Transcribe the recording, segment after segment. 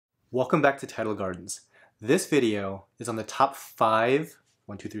Welcome back to Tidal Gardens. This video is on the top 5,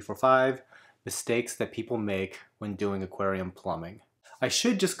 1, 2, 3, 4, 5 mistakes that people make when doing aquarium plumbing. I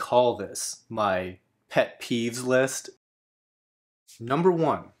should just call this my pet peeves list. Number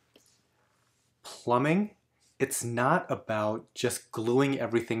 1, plumbing. It's not about just gluing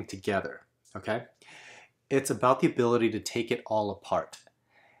everything together, okay? It's about the ability to take it all apart.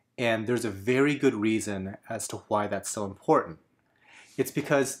 And there's a very good reason as to why that's so important. It's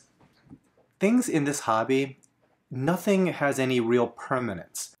because things in this hobby, nothing has any real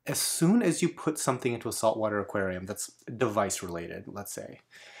permanence. As soon as you put something into a saltwater aquarium that's device related, let's say,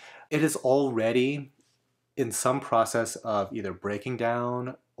 it is already in some process of either breaking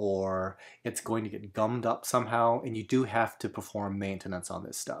down or it's going to get gummed up somehow, and you do have to perform maintenance on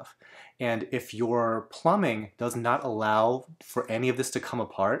this stuff. And if your plumbing does not allow for any of this to come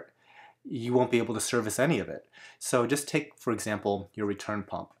apart, you won't be able to service any of it. So just take, for example, your return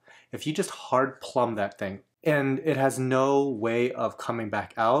pump. If you just hard plumb that thing and it has no way of coming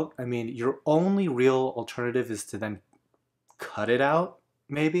back out, I mean, your only real alternative is to then cut it out,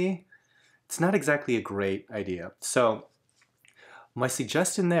 maybe. It's not exactly a great idea. So my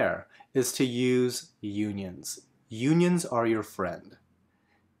suggestion there is to use unions. Unions are your friend.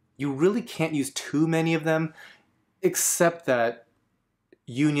 You really can't use too many of them, except that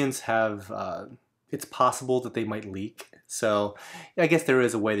unions have, it's possible that they might leak. So I guess there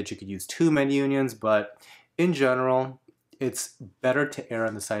is a way that you could use too many unions, but in general, it's better to err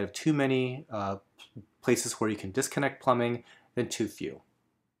on the side of too many places where you can disconnect plumbing than too few.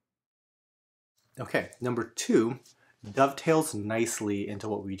 Okay, number 2 dovetails nicely into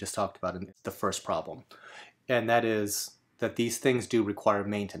what we just talked about in the first problem. And that is that these things do require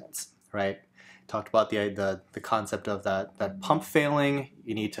maintenance, right? Talked about the concept of that pump failing.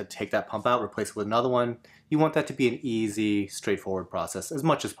 You need to take that pump out, replace it with another one. You want that to be an easy, straightforward process as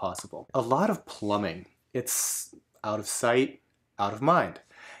much as possible. A lot of plumbing, it's out of sight, out of mind.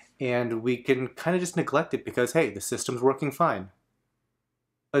 And we can kind of just neglect it because, hey, the system's working fine.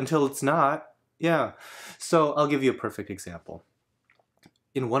 Until it's not, yeah. So I'll give you a perfect example.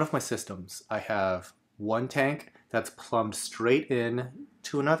 In one of my systems, I have one tank that's plumbed straight in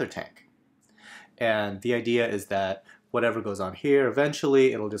to another tank. And the idea is that whatever goes on here,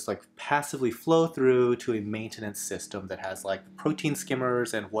 eventually it'll just like passively flow through to a maintenance system that has like protein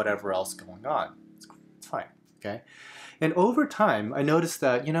skimmers and whatever else going on. It's fine, okay? And over time, I noticed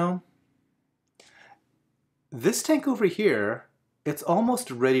that, you know, this tank over here, it's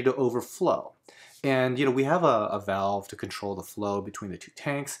almost ready to overflow. And, you know, we have a valve to control the flow between the two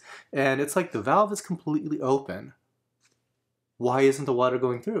tanks, and it's like the valve is completely open. Why isn't the water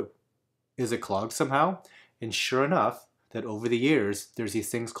going through? Is it clogged somehow? And sure enough, that over the years, there's these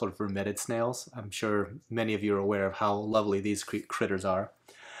things called vermeted snails. I'm sure many of you are aware of how lovely these critters are.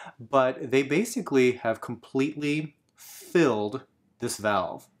 But they basically have completely filled this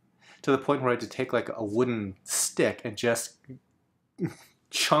valve to the point where I had to take like a wooden stick and just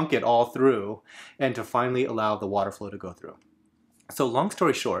chunk it all through and to finally allow the water flow to go through. So long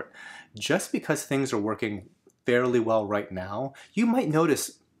story short, just because things are working fairly well right now, you might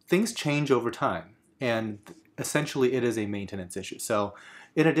notice things change over time, and essentially it is a maintenance issue. So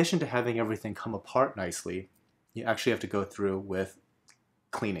in addition to having everything come apart nicely, you actually have to go through with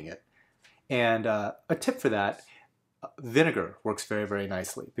cleaning it. And a tip for that, vinegar works very, very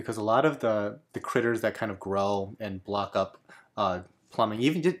nicely because a lot of the critters that kind of grow and block up plumbing,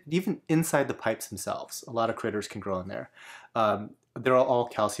 even inside the pipes themselves, a lot of critters can grow in there. They're all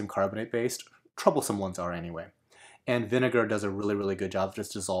calcium carbonate based. Troublesome ones are anyway. And vinegar does a really, really good job of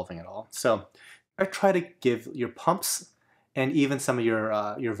just dissolving it all. So I try to give your pumps and even some of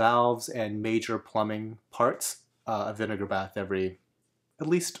your valves and major plumbing parts a vinegar bath every, at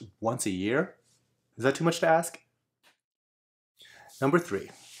least once a year. Is that too much to ask? Number 3,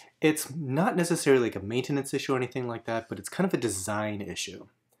 it's not necessarily like a maintenance issue or anything like that, but it's kind of a design issue.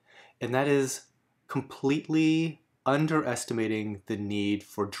 And that is completely underestimating the need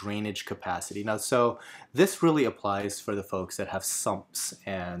for drainage capacity. Now, so this really applies for the folks that have sumps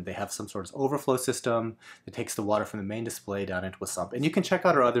and they have some sort of overflow system that takes the water from the main display down into a sump. And you can check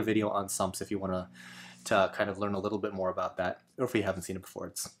out our other video on sumps if you want to kind of learn a little bit more about that, or if you haven't seen it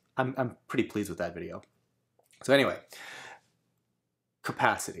before. I'm pretty pleased with that video. So anyway,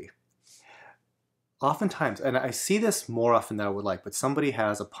 capacity. Oftentimes, and I see this more often than I would like, but somebody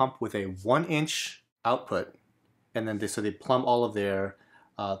has a pump with a 1-inch output, and then so they plumb all of their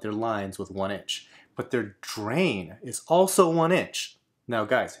lines with 1 inch. But their drain is also 1 inch. Now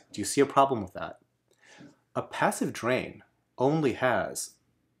guys, do you see a problem with that? A passive drain only has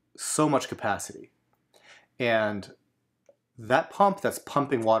so much capacity. And that pump that's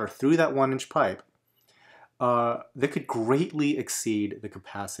pumping water through that 1-inch pipe, that could greatly exceed the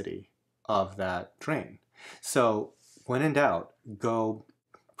capacity of that drain. So when in doubt, go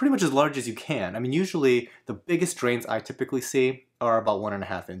pretty much as large as you can. I mean, usually the biggest drains I typically see are about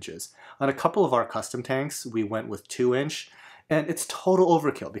 1.5 inches. On a couple of our custom tanks, we went with 2-inch, and it's total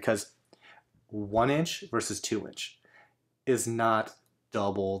overkill because 1-inch versus 2-inch is not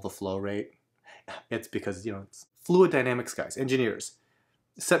double the flow rate. It's because, you know, it's fluid dynamics guys, engineers,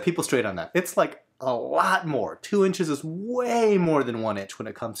 set people straight on that. It's like a lot more. 2 inches is way more than 1 inch when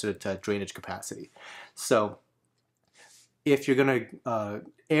it comes to drainage capacity. So if you're going to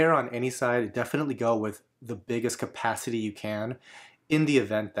err on any side, definitely go with the biggest capacity you can in the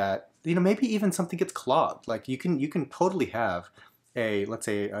event that, you know, maybe even something gets clogged. Like you can totally have a, let's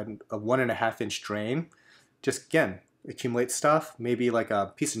say a 1.5 inch drain, just again, accumulate stuff. Maybe like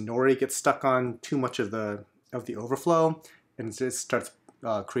a piece of nori gets stuck on too much of the overflow and it just starts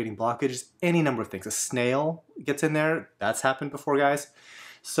creating blockages. Any number of things. A snail gets in there. That's happened before, guys.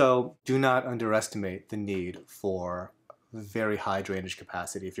 So do not underestimate the need for very high drainage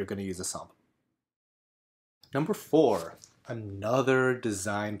capacity if you're going to use a sump. Number 4, another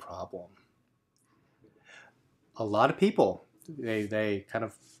design problem. A lot of people, they kind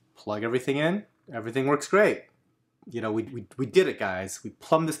of plug everything in. Everything works great. You know, we did it, guys. We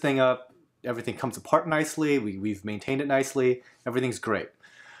plumbed this thing up. Everything comes apart nicely. We've maintained it nicely. Everything's great.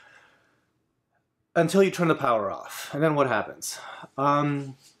 Until you turn the power off. And then what happens?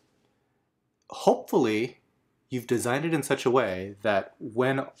 Hopefully, you've designed it in such a way that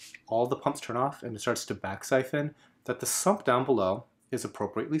when all the pumps turn off and it starts to back siphon, that the sump down below is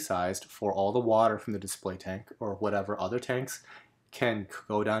appropriately sized for all the water from the display tank or whatever other tanks can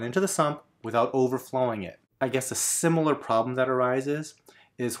go down into the sump without overflowing it. I guess a similar problem that arises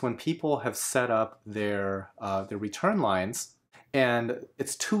is when people have set up their return lines and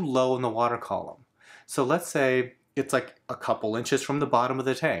it's too low in the water column. So let's say it's like a couple inches from the bottom of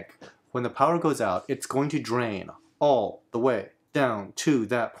the tank. When the power goes out, it's going to drain all the way down to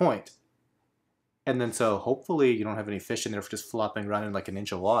that point. And then so hopefully you don't have any fish in there just flopping around in like an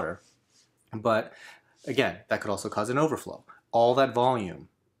inch of water. But again, that could also cause an overflow. All that volume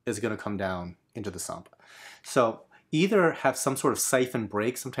is going to come down into the sump. So either have some sort of siphon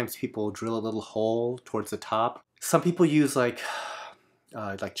break. Sometimes people drill a little hole towards the top. Some people use like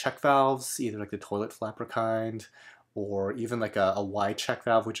check valves, either like the toilet flapper kind, or even like a Y check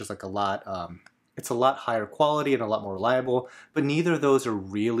valve, which is like a lot, it's a lot higher quality and a lot more reliable, but neither of those are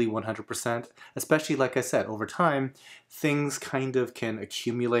really 100%, especially like I said, over time, things kind of can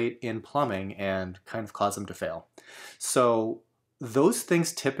accumulate in plumbing and kind of cause them to fail. So those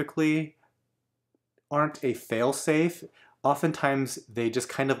things typically aren't a fail-safe. Oftentimes they just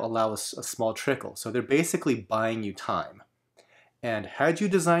kind of allow a small trickle. So they're basically buying you time. And had you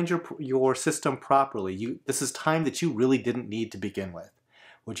designed your system properly, this is time that you really didn't need to begin with.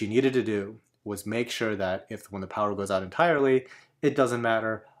 What you needed to do was make sure that when the power goes out entirely, it doesn't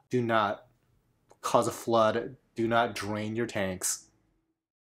matter. Do not cause a flood. Do not drain your tanks.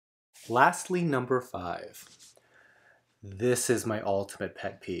 Lastly, number 5. This is my ultimate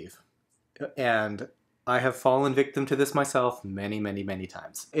pet peeve. And I have fallen victim to this myself many, many, many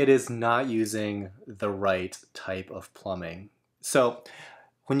times. It is not using the right type of plumbing. So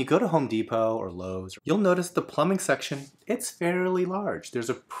when you go to Home Depot or Lowe's, you'll notice the plumbing section, it's fairly large.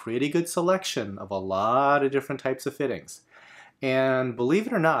 There's a pretty good selection of a lot of different types of fittings. And believe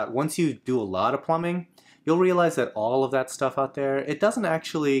it or not, once you do a lot of plumbing, you'll realize that all of that stuff out there, it doesn't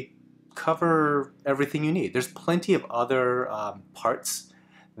actually cover everything you need. There's plenty of other parts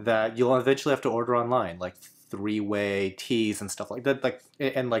that you'll eventually have to order online, like 3-way T's and stuff like that,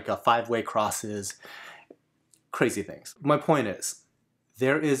 and like 5-way crosses. Crazy things. My point is,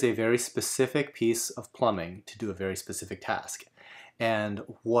 there is a very specific piece of plumbing to do a very specific task. And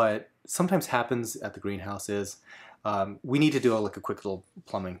what sometimes happens at the greenhouse is we need to do like a quick little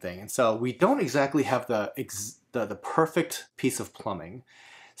plumbing thing. And so we don't exactly have the perfect piece of plumbing.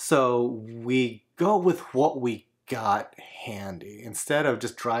 So we go with what we got handy. Instead of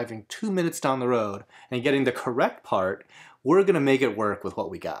just driving 2 minutes down the road and getting the correct part, we're going to make it work with what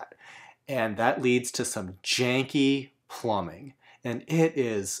we got. And that leads to some janky plumbing. And it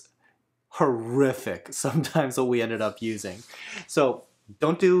is horrific sometimes what we ended up using. So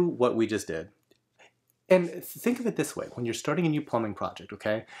don't do what we just did. And think of it this way. When you're starting a new plumbing project,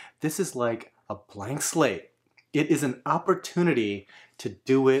 okay, this is like a blank slate. It is an opportunity to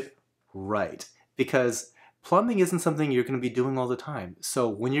do it right. Because plumbing isn't something you're going to be doing all the time. So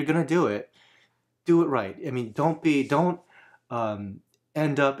when you're going to do it right. I mean, don't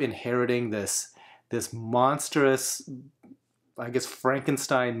end up inheriting this monstrous I guess,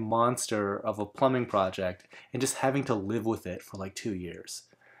 Frankenstein monster of a plumbing project and just having to live with it for like 2 years.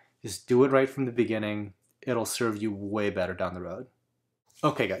 Just do it right from the beginning. It'll serve you way better down the road.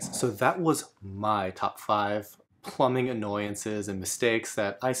 Okay guys, so that was my top 5 plumbing annoyances and mistakes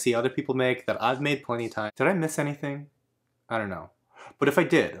that I see other people make, that I've made plenty of times. Did I miss anything? I don't know. But if I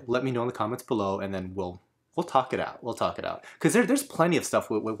did, let me know in the comments below, and then we'll talk it out. We'll talk it out. Because there's plenty of stuff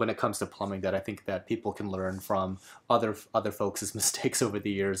when it comes to plumbing that I think that people can learn from other folks' mistakes over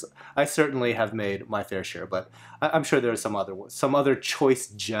the years. I certainly have made my fair share, but I'm sure there are some other choice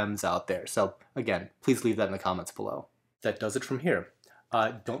gems out there. So again, please leave that in the comments below. That does it from here.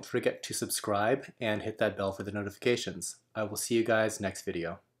 Don't forget to subscribe and hit that bell for the notifications. I will see you guys next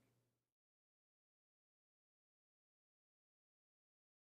video.